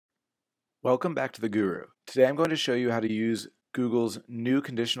Welcome back to the Guru. Today I'm going to show you how to use Google's new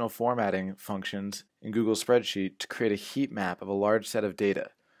conditional formatting functions in Google Spreadsheet to create a heat map of a large set of data.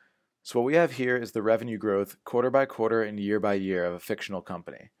 So what we have here is the revenue growth quarter by quarter and year by year of a fictional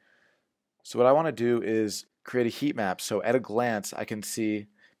company. So what I want to do is create a heat map so at a glance I can see,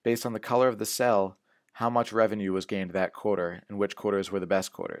 based on the color of the cell, how much revenue was gained that quarter and which quarters were the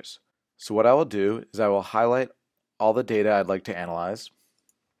best quarters. So what I will do is I will highlight all the data I'd like to analyze.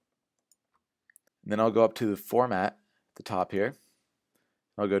 And then I'll go up to the format at the top here.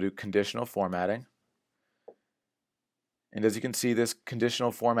 I'll go to conditional formatting. And as you can see, this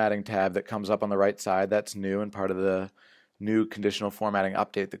conditional formatting tab that comes up on the right side, that's new and part of the new conditional formatting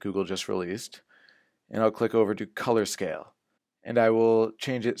update that Google just released. And I'll click over to color scale. And I will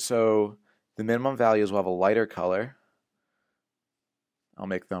change it so the minimum values will have a lighter color. I'll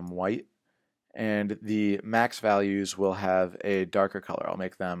make them white. And the max values will have a darker color. I'll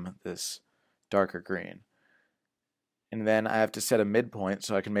make them this darker green. And then I have to set a midpoint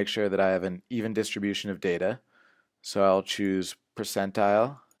so I can make sure that I have an even distribution of data. So I'll choose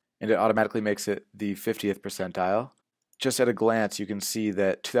percentile, and it automatically makes it the 50th percentile. Just at a glance, you can see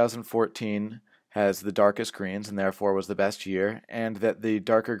that 2014 has the darkest greens and therefore was the best year, and that the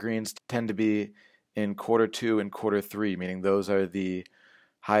darker greens tend to be in quarter 2 and quarter 3, meaning those are the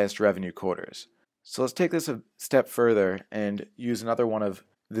highest revenue quarters. So let's take this a step further and use another one of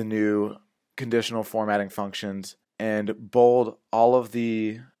the new conditional formatting functions and bold all of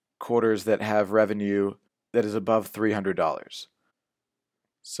the quarters that have revenue that is above $300.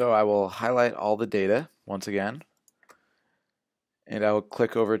 So I will highlight all the data once again, and I will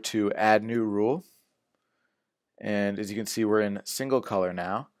click over to add new rule. And as you can see, we're in single color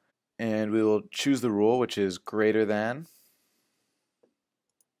now, and we will choose the rule, which is greater than,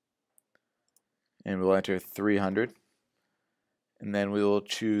 and we'll enter 300. And then we will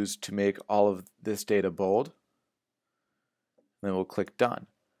choose to make all of this data bold. And then we'll click Done.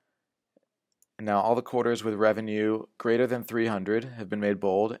 And now all the quarters with revenue greater than 300 have been made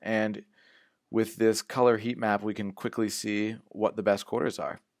bold, and with this color heat map we can quickly see what the best quarters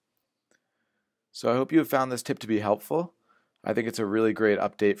are. So I hope you have found this tip to be helpful. I think it's a really great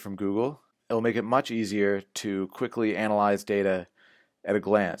update from Google. It will make it much easier to quickly analyze data at a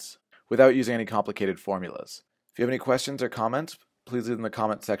glance without using any complicated formulas. If you have any questions or comments, please leave them in the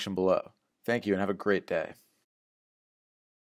comment section below. Thank you and have a great day.